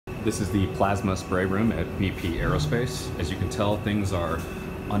This is the plasma spray room at BP Aerospace. As you can tell, things are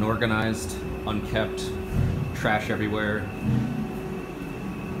unorganized, unkept, trash everywhere.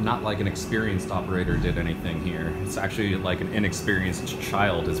 Not like an experienced operator did anything here. It's actually like an inexperienced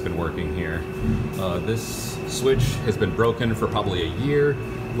child has been working here. This switch has been broken for probably a year.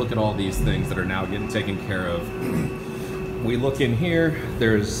 Look at all these things that are now getting taken care of. We look in here,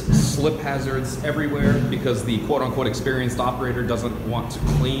 there's slip hazards everywhere because the quote-unquote experienced operator doesn't want to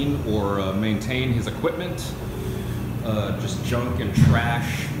clean or maintain his equipment. Just junk and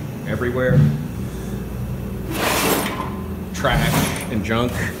trash everywhere. Trash and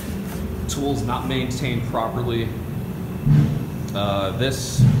junk. Tools not maintained properly.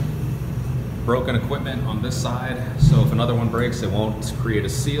 This broken equipment on this side, so if another one breaks, it won't create a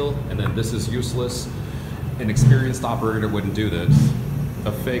seal, and then this is useless. An experienced operator wouldn't do this.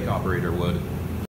 A fake operator would.